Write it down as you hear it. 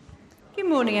Good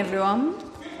morning, everyone.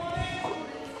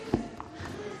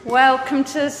 Welcome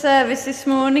to the service this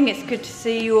morning. It's good to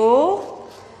see you all.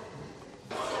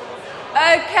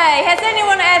 Okay, has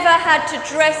anyone ever had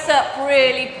to dress up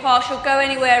really posh or go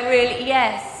anywhere really...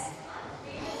 Yes.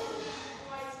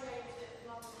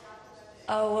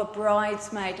 Oh, a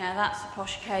bridesmaid. Now, that's a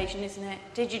posh occasion, isn't it?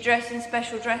 Did you dress in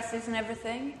special dresses and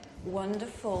everything?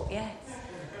 Wonderful, yes.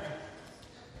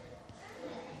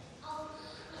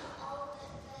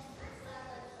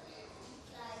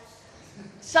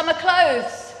 Summer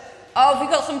clothes. Oh, have we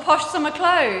got some posh summer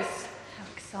clothes? How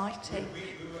exciting.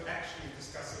 We were actually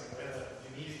discussing whether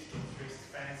you needed to get dressed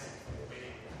fancy for the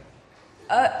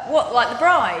wedding. What, like the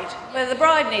bride? Whether the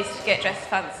bride needs to get dressed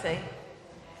fancy?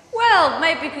 Well,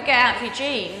 maybe you could get out your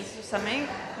jeans or something.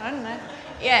 I don't know.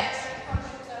 Yes.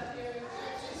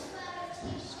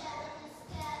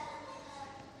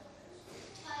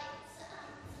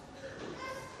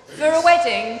 For a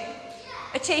wedding?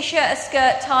 A t-shirt, a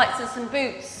skirt, tights and some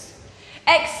boots.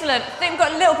 Excellent. I think we've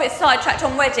got a little bit sidetracked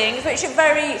on weddings, which are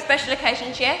very special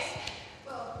occasions, yes?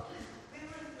 Well, we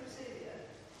were in Brasilia,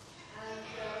 and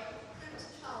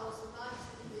Prince Charles, the Knight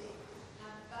of the British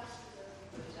ambassador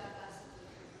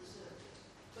to Brazil.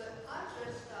 But I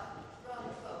dressed up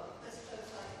rather well. I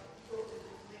suppose I brought it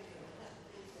into England and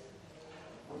hadn't been there.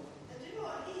 And do you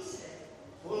know what he said?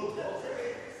 Boiled dog.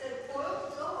 He said,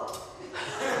 boiled dog.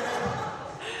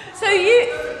 So you...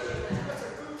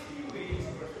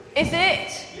 Is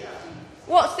it? Yeah.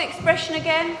 What's the expression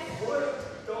again? Boiled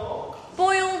dog.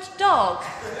 Boiled dog.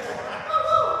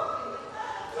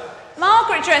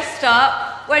 Margaret dressed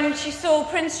up when she saw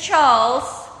Prince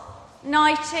Charles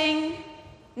knighting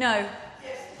the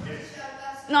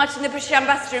British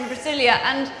ambassador in Brasilia,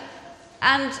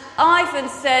 and Ivan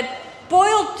said,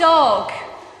 boiled dog.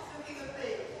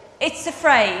 It's a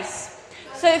phrase.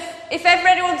 So if ever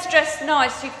anyone's dressed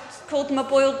nice, you called them a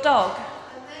boiled dog.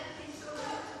 And then he sort of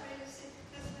looked at me and said,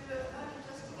 because we were only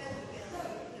just together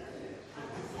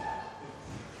again.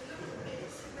 He looked at me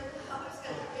and said, how I was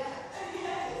going to react.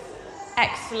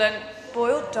 Excellent.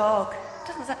 Boiled dog.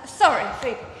 Sorry,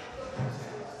 Phoebe.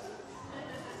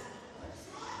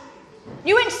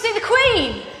 You went to see the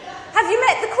Queen. Have you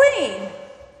met the Queen?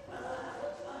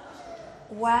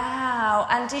 Wow.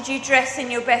 And did you dress in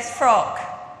your best frock?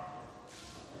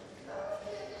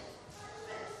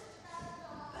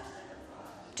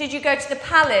 Did you go to the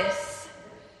palace?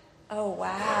 Oh,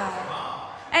 wow.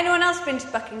 Anyone else been to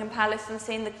Buckingham Palace and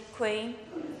seen the Queen?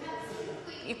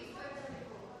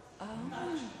 Oh,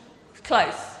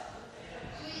 close.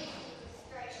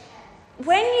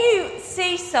 When you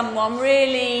see someone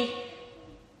really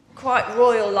quite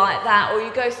royal like that, or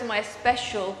you go somewhere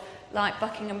special like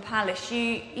Buckingham Palace,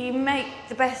 you make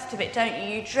the best of it, don't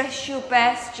you? You dress your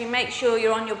best, you make sure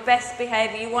you're on your best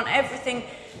behaviour, you want everything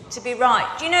to be right.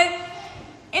 Do you know,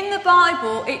 in the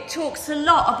Bible, it talks a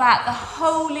lot about the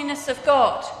holiness of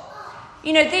God.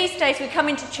 You know, these days we come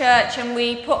into church and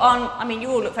we put on, I mean, you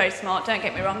all look very smart, don't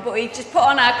get me wrong, but we just put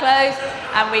on our clothes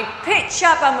and we pitch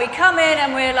up and we come in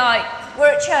and we're like,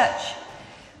 we're at church.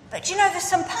 But you know, there's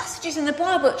some passages in the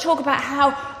Bible that talk about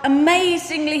how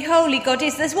amazingly holy God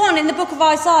is. There's one in the book of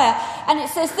Isaiah, and it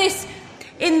says this,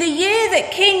 in the year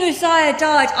that King Uzziah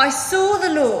died, I saw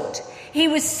the Lord. He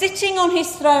was sitting on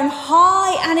his throne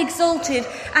high and exalted,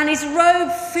 and his robe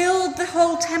filled the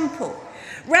whole temple.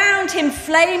 Round him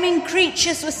flaming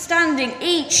creatures were standing,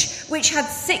 each which had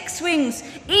 6 wings.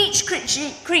 Each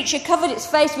creature covered its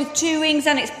face with 2 wings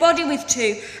and its body with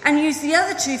 2, and used the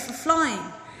other 2 for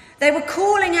flying. They were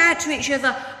calling out to each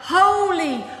other,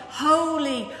 Holy,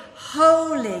 holy,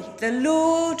 holy, the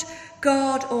Lord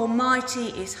God Almighty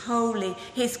is holy.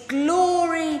 His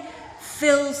glory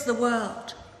fills the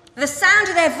world. The sound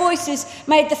of their voices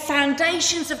made the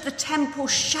foundations of the temple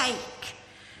shake,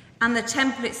 and the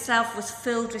temple itself was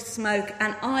filled with smoke.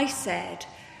 And I said,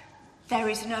 there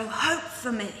is no hope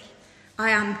for me. I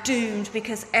am doomed,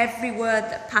 because every word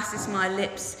that passes my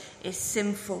lips is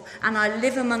sinful, and I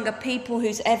live among a people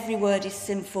whose every word is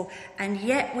sinful. And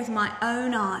yet with my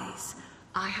own eyes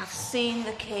I have seen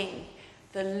the King,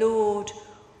 the Lord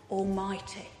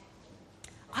Almighty.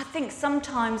 I think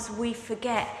sometimes we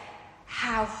forget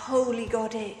how holy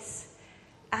God is,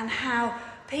 and how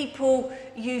people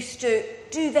used to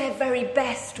do their very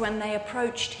best when they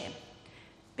approached him,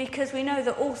 because we know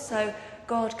that also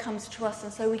God comes to us,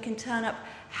 and so we can turn up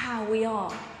how we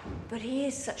are. But he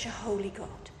is such a holy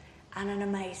God and an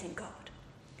amazing God.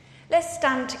 Let's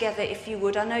stand together if you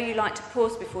would. I know you like to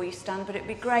pause before you stand, but it'd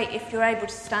be great if you're able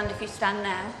to stand if you stand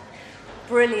now.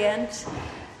 Brilliant.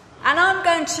 And I'm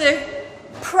going to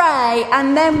pray,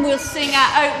 and then we'll sing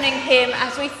our opening hymn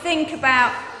as we think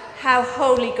about how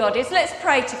holy God is. Let's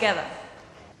pray together.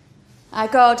 Our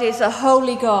God is a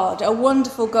holy God, a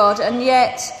wonderful God, and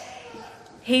yet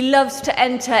he loves to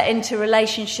enter into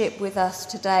relationship with us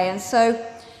today. And so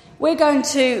we're going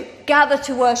to gather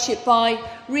to worship by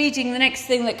reading the next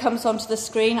thing that comes onto the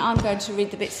screen. I'm going to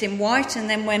read the bits in white, and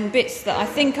then when bits that I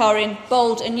think are in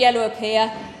bold and yellow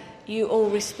appear, you all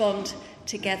respond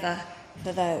together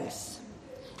for those.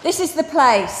 This is the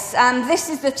place and this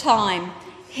is the time,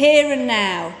 here and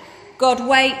now. God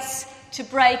waits to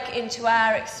break into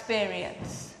our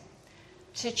experience,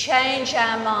 to change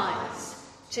our minds,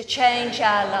 to change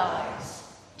our lives,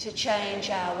 to change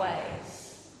our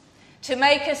ways, to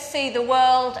make us see the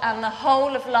world and the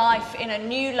whole of life in a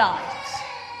new light,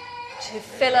 to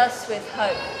fill us with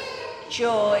hope,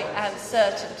 joy and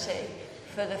certainty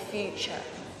for the future.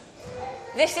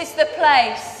 This is the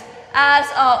place, as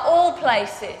are all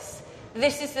places.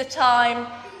 This is the time,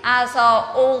 as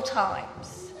are all times.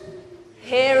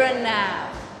 Here and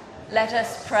now, let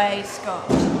us praise God.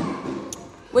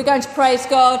 We're going to praise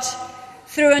God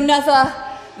through another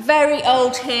very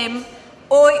old hymn.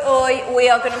 Oi, oi, we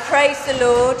are going to praise the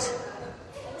Lord.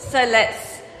 So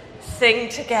let's sing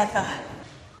together.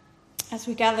 As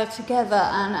we gather together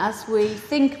and as we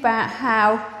think about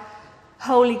how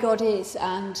holy God is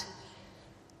and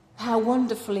how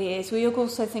wonderful he is, we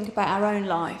also think about our own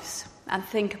lives and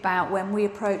think about when we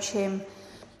approach him,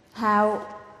 how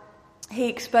he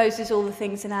exposes all the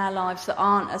things in our lives that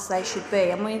aren't as they should be.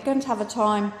 And we're going to have a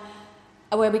time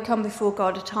where we come before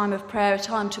God, a time of prayer, a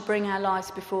time to bring our lives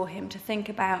before him, to think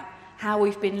about how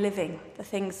we've been living, the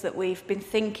things that we've been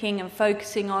thinking and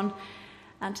focusing on,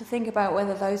 and to think about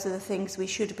whether those are the things we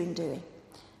should have been doing,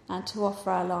 and to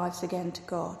offer our lives again to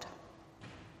God.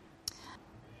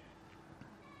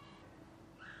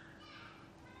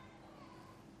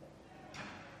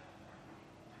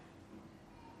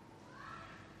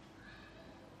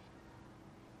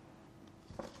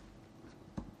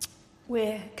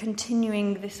 We're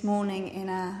continuing this morning in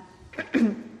our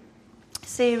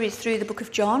series through the book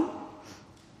of John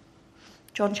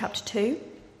chapter 2,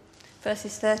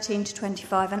 verses 13 to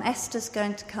 25, and Esther's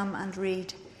going to come and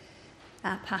read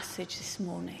our passage this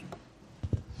morning.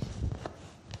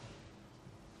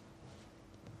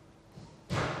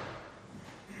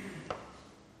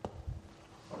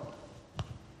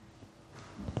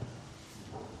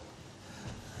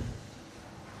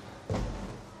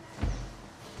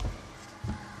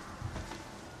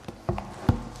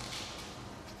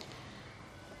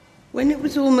 When it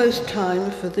was almost time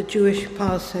for the Jewish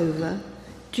Passover,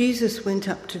 Jesus went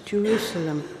up to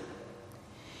Jerusalem.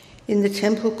 In the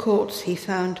temple courts he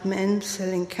found men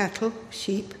selling cattle,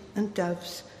 sheep and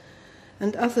doves,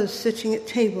 and others sitting at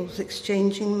tables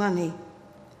exchanging money.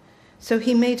 So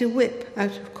he made a whip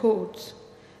out of cords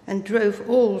and drove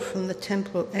all from the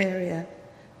temple area,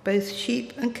 both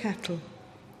sheep and cattle.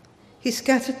 He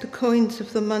scattered the coins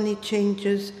of the money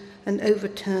changers and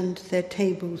overturned their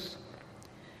tables.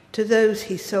 To those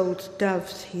he sold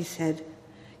doves, he said,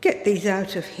 "Get these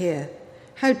out of here.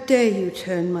 How dare you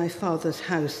turn my Father's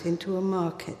house into a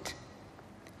market?"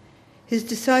 His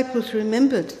disciples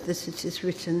remembered that it is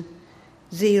written,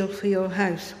 "Zeal for your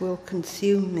house will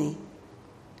consume me."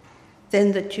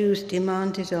 Then the Jews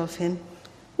demanded of him,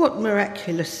 "What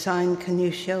miraculous sign can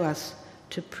you show us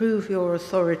to prove your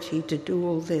authority to do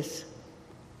all this?"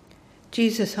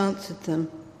 Jesus answered them,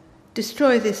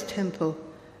 "Destroy this temple,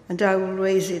 and I will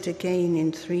raise it again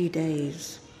in 3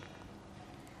 days."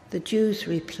 The Jews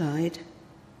replied,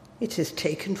 "It has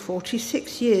taken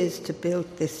 46 years to build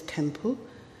this temple,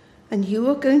 and you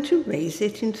are going to raise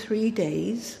it in 3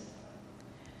 days?"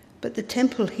 But the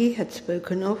temple he had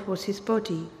spoken of was his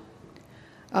body.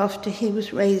 After he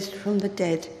was raised from the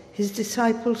dead, his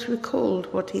disciples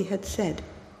recalled what he had said.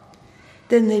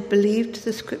 Then they believed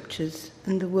the scriptures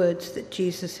and the words that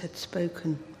Jesus had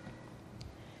spoken.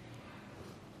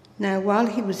 Now, while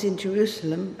he was in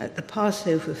Jerusalem at the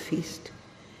Passover feast,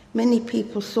 many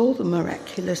people saw the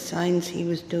miraculous signs he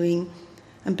was doing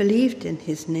and believed in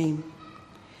his name.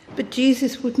 But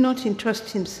Jesus would not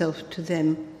entrust himself to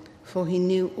them, for he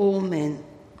knew all men.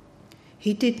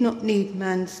 He did not need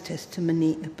man's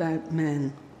testimony about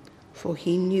man, for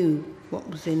he knew what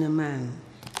was in a man.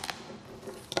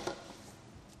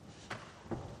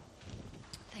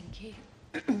 Thank you.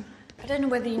 I don't know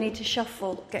whether you need to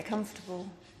shuffle, get comfortable.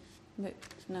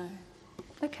 No.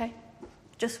 Okay.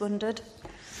 Just wondered.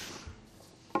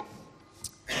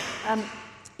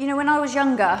 When I was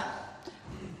younger,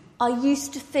 I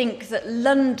used to think that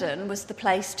London was the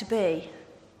place to be.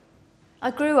 I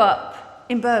grew up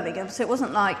in Birmingham, so it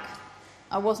wasn't like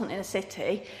I wasn't in a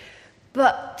city.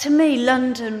 But to me,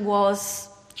 London was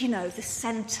the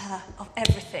centre of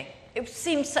everything. It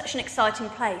seemed such an exciting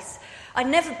place. I'd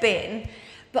never been,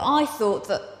 but I thought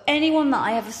that anyone that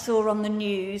I ever saw on the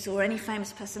news or any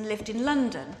famous person lived in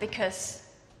London, because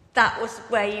that was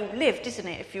where you lived, isn't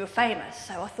it, if you were famous?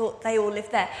 So I thought they all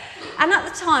lived there. And at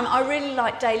the time, I really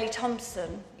liked Daley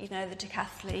Thompson, the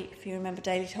decathlete, if you remember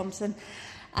Daley Thompson.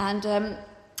 And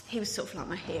he was sort of like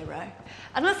my hero.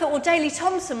 And I thought, well, Daley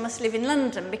Thompson must live in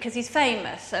London because he's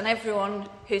famous, and everyone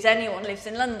who's anyone lives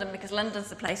in London because London's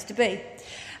the place to be.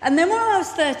 And then when I was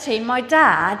 13, my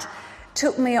dad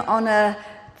took me on a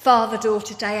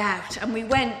father-daughter day out, and we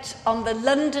went on the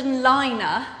London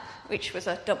Liner, which was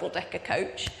a double-decker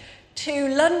coach, to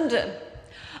London.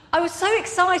 I was so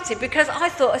excited because I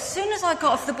thought as soon as I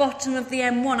got off the bottom of the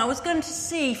M1, I was going to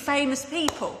see famous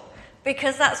people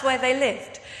because that's where they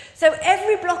lived. So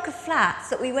every block of flats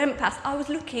that we went past, I was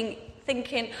looking,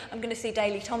 thinking, I'm going to see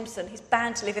Daley Thompson. He's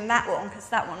bound to live in that one because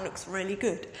that one looks really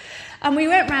good. And we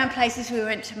went round places. We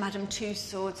went to Madame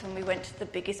Tussauds and we went to the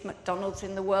biggest McDonald's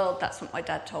in the world. That's what my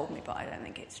dad told me, but I don't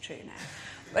think it's true now.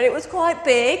 But it was quite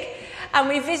big, and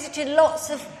we visited lots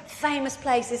of famous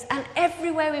places, and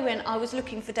everywhere we went I was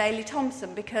looking for Daley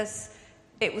Thompson because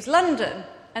it was London,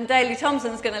 and Daley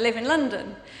Thompson's going to live in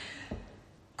London.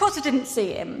 Of course I didn't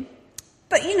see him,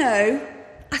 but I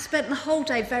spent the whole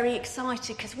day very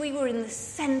excited because we were in the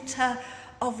centre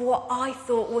of what I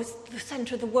thought was the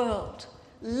centre of the world.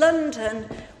 London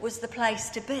was the place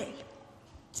to be.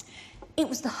 It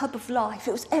was the hub of life,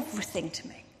 it was everything to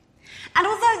me. And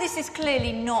although this is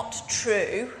clearly not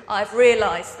true, I've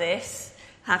realised this,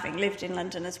 having lived in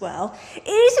London as well, it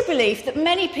is a belief that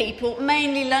many people,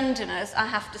 mainly Londoners, I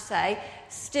have to say,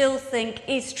 still think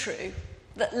is true,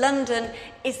 that London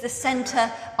is the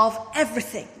centre of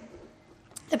everything.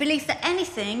 The belief that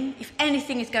if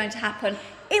anything is going to happen,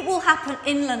 it will happen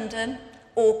in London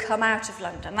or come out of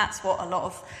London. That's what a lot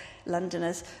of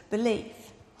Londoners believe.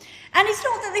 And it's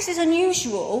not that this is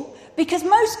unusual, because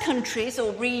most countries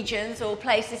or regions or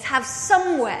places have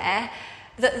somewhere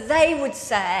that they would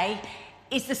say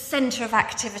is the centre of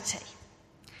activity.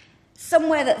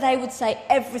 Somewhere that they would say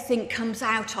everything comes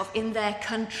out of in their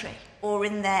country or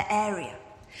in their area.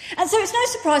 And so it's no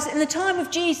surprise that in the time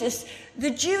of Jesus,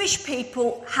 the Jewish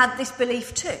people had this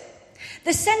belief too.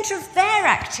 The centre of their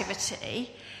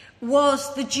activity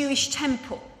was the Jewish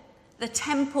temple. The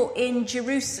temple in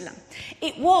Jerusalem.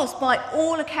 It was, by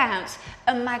all accounts,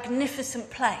 a magnificent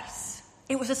place.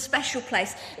 It was a special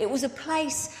place. It was a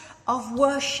place of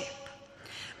worship.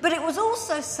 But it was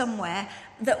also somewhere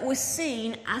that was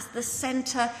seen as the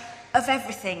centre of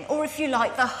everything, or if you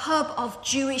like, the hub of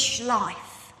Jewish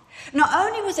life. Not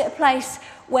only was it a place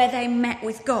where they met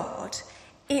with God,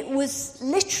 it was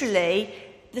literally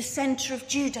the centre of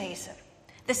Judaism,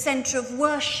 the centre of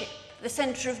worship, the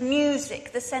centre of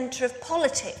music, the centre of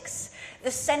politics, the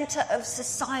centre of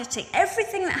society.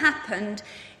 Everything that happened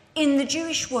in the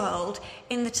Jewish world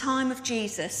in the time of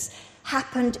Jesus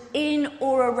happened in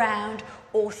or around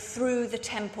or through the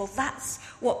temple. That's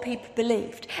what people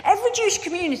believed. Every Jewish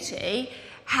community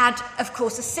had, of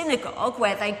course, a synagogue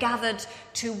where they gathered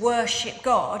to worship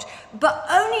God, but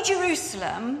only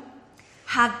Jerusalem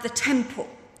had the temple.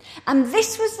 And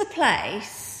this was the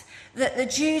place that the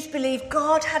Jews believed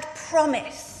God had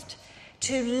promised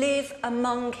to live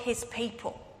among his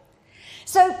people.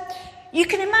 So you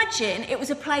can imagine it was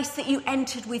a place that you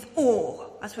entered with awe,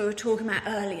 as we were talking about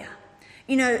earlier.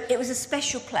 It was a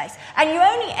special place. And you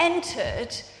only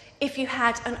entered if you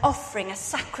had an offering, a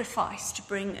sacrifice to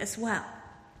bring as well.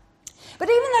 But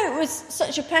even though it was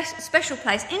such a special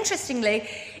place, interestingly,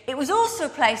 it was also a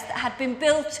place that had been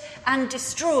built and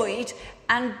destroyed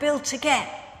and built again.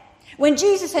 When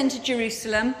Jesus entered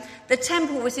Jerusalem, the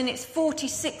temple was in its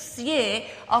 46th year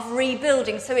of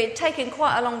rebuilding, so it had taken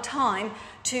quite a long time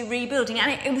to rebuilding,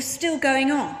 and it was still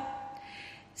going on.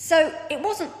 So it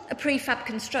wasn't a prefab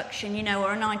construction,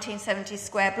 or a 1970s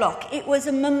square block. It was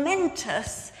a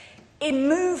momentous,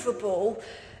 immovable,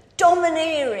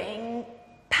 domineering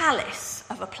palace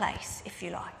of a place, if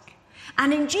you like.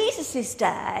 And in Jesus'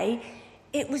 day,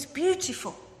 it was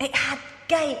beautiful. It had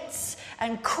gates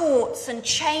and courts and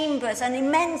chambers and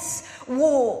immense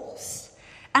walls.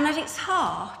 And at its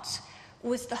heart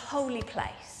was the holy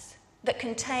place that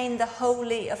contained the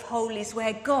Holy of Holies,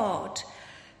 where God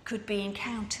could be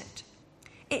encountered.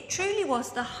 It truly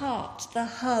was the heart, the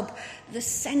hub, the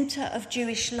centre of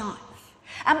Jewish life.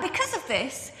 And because of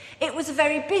this, it was a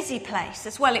very busy place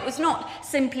as well. It was not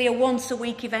simply a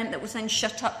once-a-week event that was then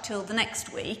shut up till the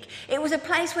next week. It was a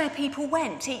place where people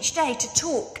went each day to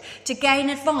talk, to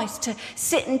gain advice, to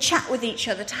sit and chat with each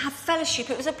other, to have fellowship.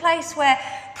 It was a place where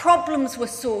problems were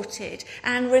sorted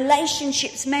and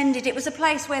relationships mended. It was a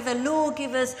place where the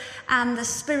lawgivers and the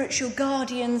spiritual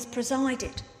guardians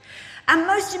presided. And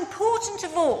most important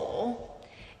of all,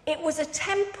 it was a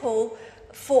temple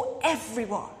for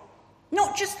everyone.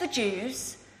 Not just the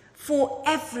Jews, for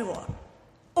everyone.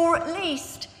 Or at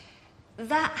least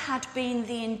that had been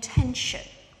the intention.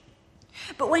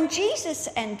 But when Jesus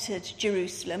entered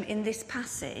Jerusalem in this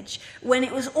passage, when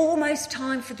it was almost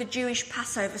time for the Jewish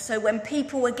Passover, so when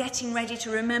people were getting ready to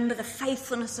remember the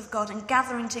faithfulness of God and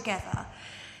gathering together,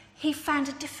 he found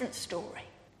a different story.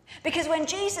 Because when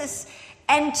Jesus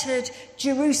entered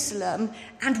Jerusalem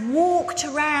and walked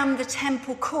around the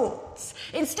temple courts,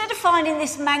 instead of finding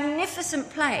this magnificent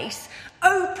place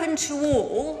open to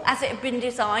all, as it had been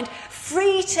designed,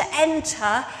 free to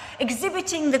enter,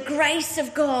 exhibiting the grace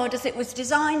of God as it was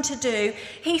designed to do,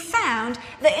 he found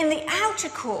that in the outer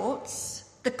courts,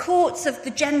 the courts of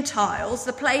the Gentiles,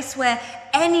 the place where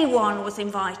anyone was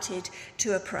invited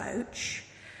to approach,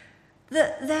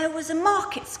 that there was a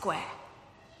market square,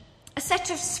 a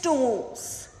set of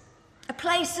stalls, a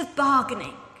place of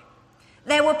bargaining.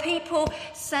 There were people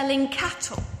selling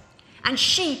cattle and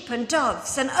sheep and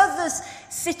doves, and others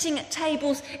sitting at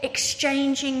tables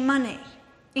exchanging money.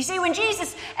 You see, when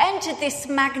Jesus entered this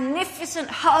magnificent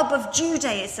hub of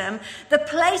Judaism, the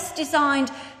place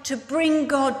designed to bring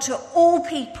God to all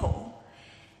people,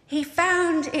 he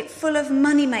found it full of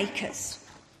moneymakers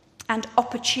and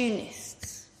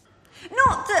opportunists.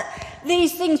 Not that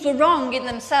these things were wrong in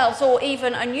themselves or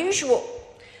even unusual.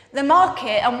 The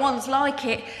market and ones like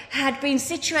it had been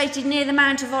situated near the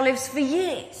Mount of Olives for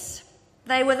years.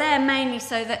 They were there mainly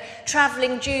so that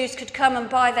travelling Jews could come and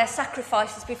buy their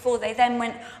sacrifices before they then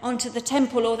went onto the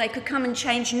temple, or they could come and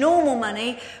change normal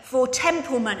money for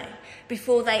temple money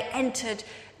before they entered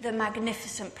the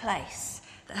magnificent place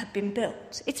that had been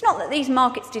built. It's not that these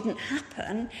markets didn't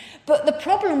happen, but the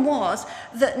problem was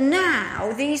that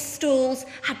now these stalls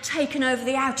had taken over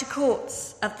the outer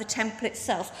courts of the temple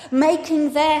itself,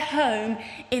 making their home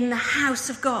in the house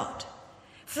of God,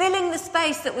 filling the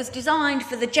space that was designed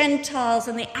for the Gentiles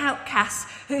and the outcasts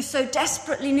who so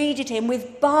desperately needed him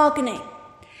with bargaining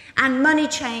and money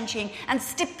changing and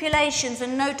stipulations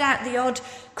and no doubt the odd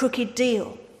crooked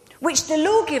deal, which the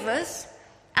lawgivers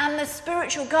and the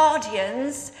spiritual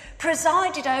guardians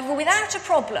presided over without a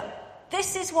problem.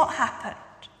 This is what happened.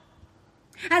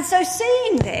 And so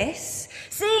seeing this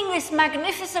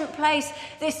magnificent place,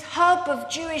 this hub of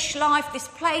Jewish life, this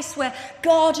place where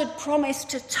God had promised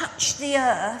to touch the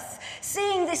earth,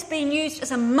 seeing this being used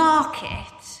as a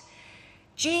market,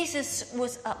 Jesus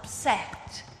was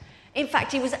upset. In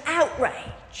fact, he was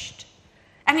outraged.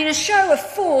 And in a show of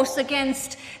force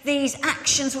against these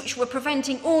actions which were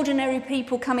preventing ordinary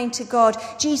people coming to God,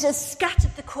 Jesus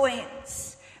scattered the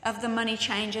coins of the money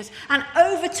changers and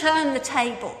overturned the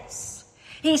tables.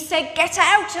 He said, "Get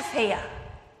out of here.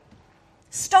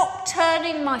 Stop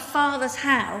turning my Father's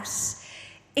house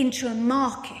into a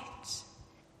market."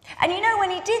 And you know, when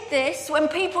he did this, when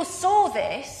people saw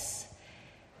this,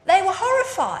 they were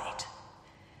horrified.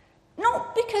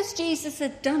 Not because Jesus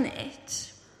had done it.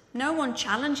 No one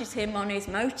challenges him on his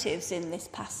motives in this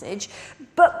passage,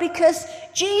 but because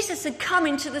Jesus had come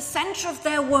into the centre of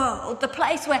their world, the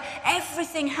place where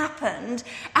everything happened,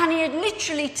 and he had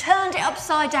literally turned it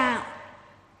upside down.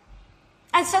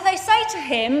 And so they say to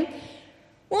him,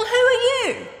 "Well, who are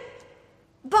you?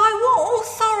 By what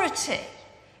authority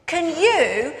can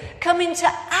you come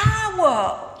into our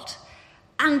world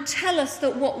and tell us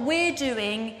that what we're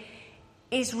doing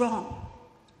is wrong?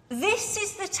 This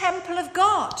is the temple of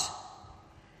God.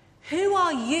 Who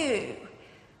are you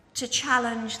to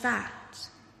challenge that?"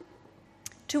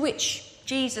 To which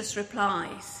Jesus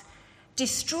replies,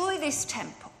 "Destroy this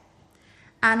temple,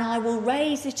 and I will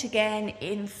raise it again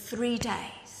in 3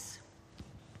 days."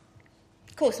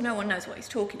 Of course, no one knows what he's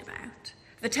talking about.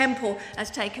 The temple has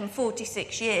taken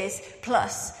 46 years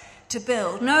plus to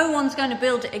build. No one's going to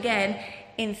build it again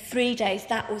in 3 days.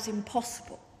 That was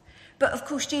impossible. But of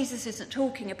course, Jesus isn't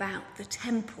talking about the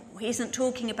temple. He isn't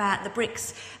talking about the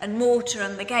bricks and mortar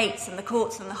and the gates and the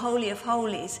courts and the Holy of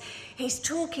Holies. He's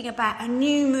talking about a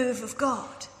new move of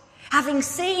God. Having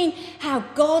seen how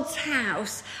God's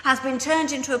house has been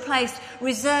turned into a place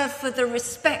reserved for the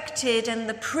respected and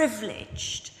the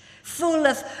privileged, full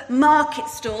of market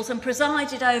stalls and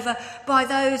presided over by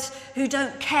those who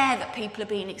don't care that people are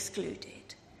being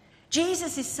excluded,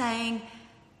 Jesus is saying,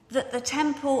 that the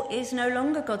temple is no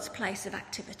longer God's place of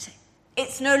activity.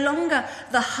 It's no longer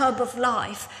the hub of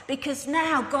life, because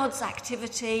now God's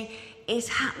activity is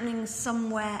happening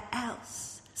somewhere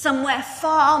else, somewhere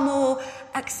far more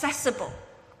accessible.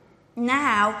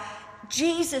 Now,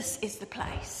 Jesus is the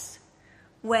place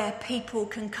where people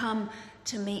can come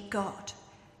to meet God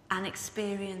and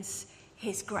experience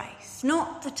his grace.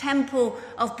 Not the temple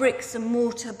of bricks and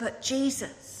mortar, but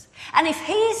Jesus. And if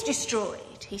he is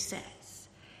destroyed, he says,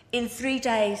 in 3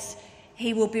 days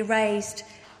he will be raised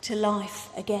to life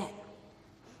again.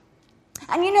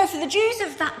 And you know, for the Jews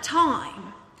of that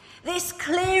time, this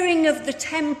clearing of the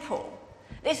temple,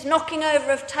 this knocking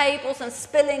over of tables and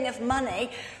spilling of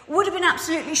money would have been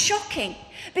absolutely shocking,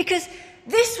 because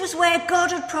this was where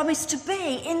God had promised to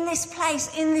be, in this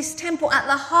place, in this temple, at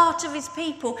the heart of his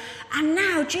people. And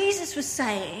now Jesus was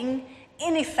saying,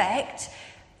 in effect,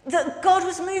 that God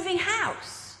was moving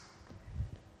house.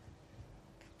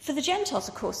 For the Gentiles,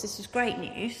 of course, this was great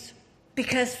news,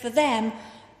 because for them,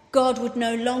 God would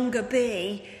no longer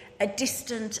be a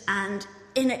distant and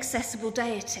inaccessible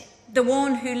deity, the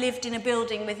one who lived in a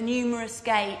building with numerous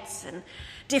gates and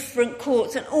different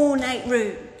courts and ornate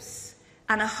rooms,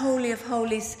 and a holy of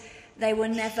holies they were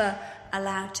never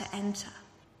allowed to enter.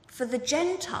 For the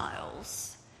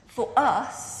Gentiles, for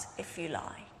us, if you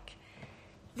like,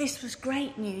 this was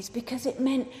great news, because it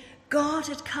meant God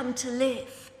had come to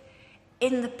live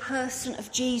in the person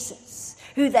of Jesus,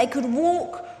 who they could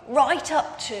walk right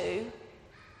up to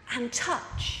and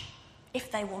touch if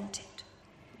they wanted.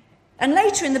 And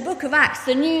later in the book of Acts,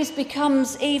 the news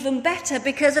becomes even better,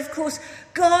 because, of course,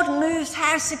 God moves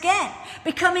house again,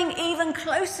 becoming even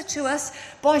closer to us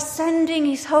by sending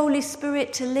his Holy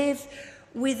Spirit to live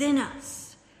within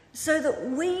us, so that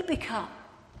we become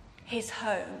his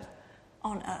home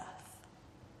on earth.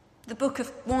 The book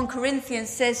of 1 Corinthians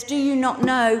says, "Do you not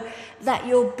know that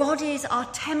your bodies are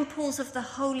temples of the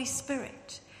Holy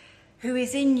Spirit, who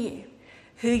is in you,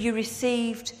 who you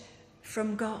received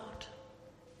from God?"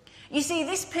 You see,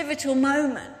 this pivotal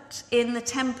moment in the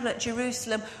temple at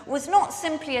Jerusalem was not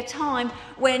simply a time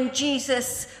when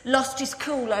Jesus lost his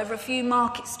cool over a few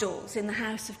market stalls in the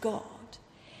house of God.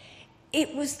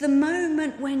 It was the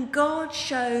moment when God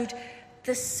showed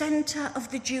the centre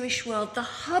of the Jewish world, the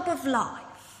hub of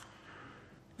life,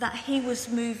 that he was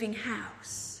moving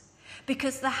house,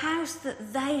 because the house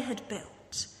that they had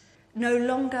built no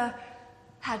longer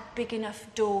had big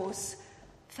enough doors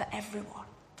for everyone.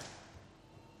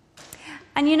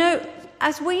 And you know,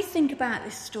 as we think about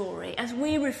this story, as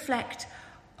we reflect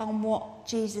on what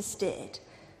Jesus did,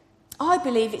 I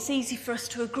believe it's easy for us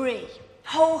to agree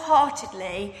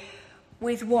wholeheartedly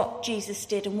with what Jesus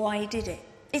did and why he did it.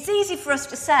 It's easy for us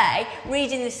to say,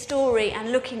 reading this story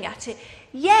and looking at it,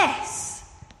 yes,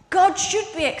 God should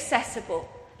be accessible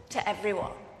to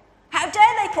everyone. How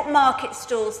dare they put market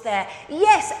stalls there?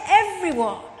 Yes,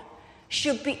 everyone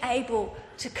should be able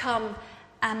to come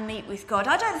and meet with God.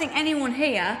 I don't think anyone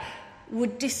here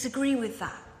would disagree with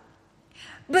that.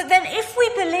 But then if we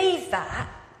believe that,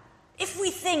 if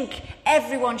we think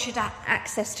everyone should have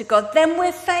access to God, then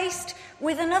we're faced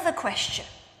with another question.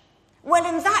 Well,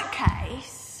 in that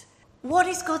case, what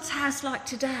is God's house like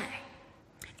today?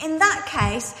 In that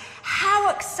case, how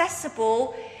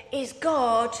accessible is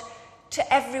God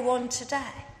to everyone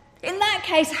today? In that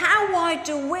case, how wide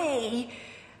do we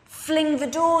fling the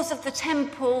doors of the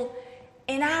temple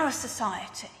in our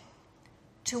society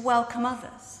to welcome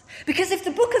others? Because if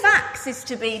the book of Acts is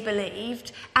to be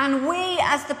believed, and we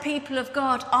as the people of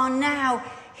God are now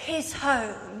his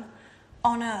home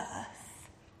on earth,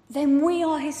 then we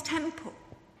are his temple.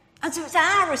 And so it's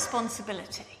our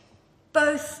responsibility,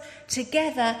 both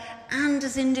together and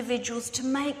as individuals, to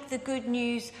make the good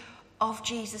news of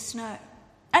Jesus known.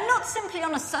 And not simply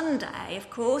on a Sunday, of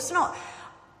course, not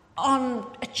on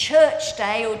a church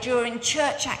day or during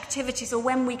church activities or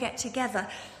when we get together,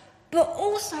 but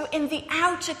also in the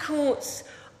outer courts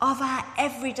of our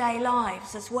everyday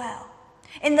lives as well.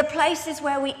 In the places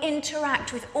where we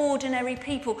interact with ordinary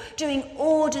people doing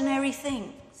ordinary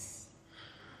things.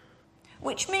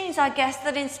 Which means, I guess,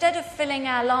 that instead of filling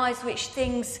our lives with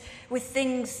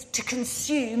things to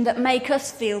consume that make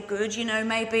us feel good, you know,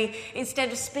 maybe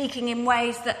instead of speaking in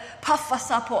ways that puff us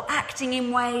up or acting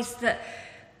in ways that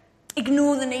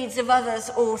ignore the needs of others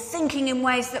or thinking in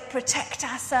ways that protect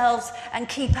ourselves and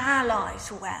keep our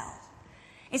lives well.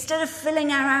 Instead of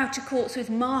filling our outer courts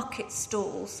with market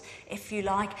stalls, if you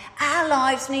like, our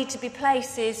lives need to be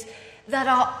places that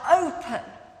are open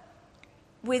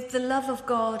with the love of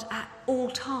God at all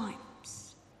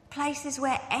times. Places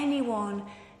where anyone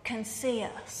can see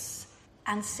us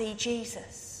and see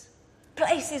Jesus.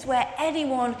 places where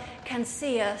anyone can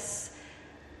see us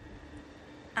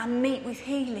and meet with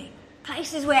healing.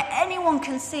 Places where anyone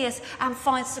can see us and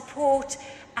find support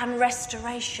and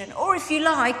restoration. Or if you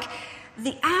like,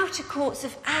 the outer courts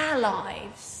of our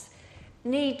lives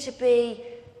need to be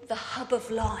the hub of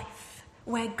life,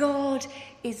 where God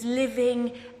is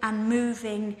living and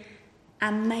moving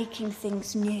and making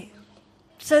things new.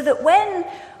 So that when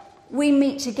we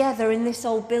meet together in this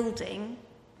old building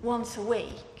once a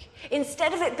week,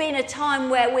 instead of it being a time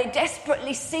where we're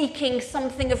desperately seeking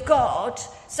something of God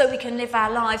so we can live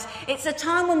our lives, it's a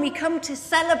time when we come to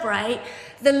celebrate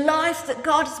the life that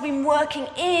God has been working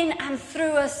in and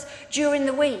through us during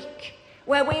the week,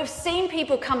 where we have seen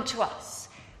people come to us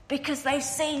because they've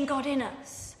seen God in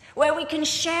us, where we can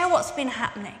share what's been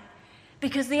happening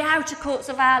because the outer courts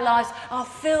of our lives are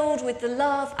filled with the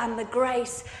love and the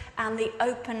grace and the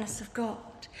openness of God.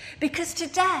 Because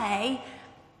today,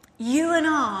 you and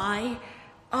I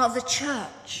are the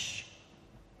church.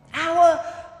 Our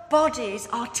bodies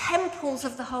are temples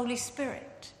of the Holy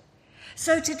Spirit.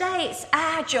 So today it's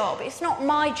our job. It's not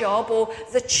my job or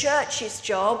the church's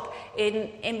job, in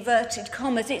inverted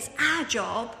commas. It's our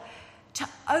job to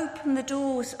open the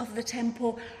doors of the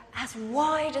temple as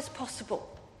wide as possible,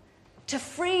 to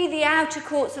free the outer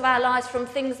courts of our lives from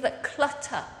things that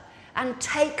clutter and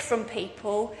take from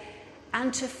people,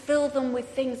 and to fill them with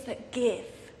things that give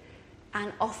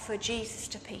and offer Jesus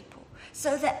to people,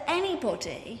 so that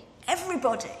anybody,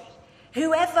 everybody,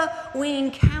 whoever we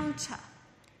encounter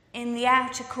in the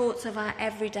outer courts of our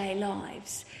everyday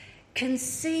lives can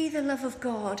see the love of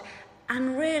God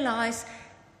and realise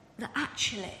that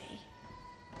actually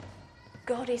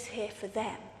God is here for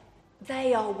them.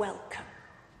 They are welcome,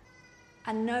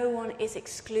 and no one is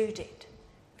excluded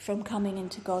from coming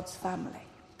into God's family.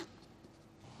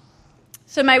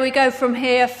 So may we go from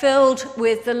here filled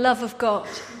with the love of God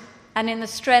and in the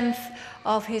strength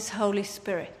of his Holy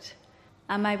Spirit.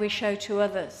 And may we show to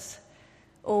others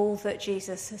all that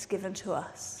Jesus has given to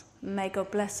us. May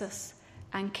God bless us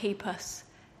and keep us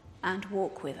and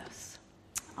walk with us.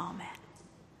 Amen.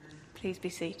 Please be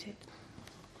seated.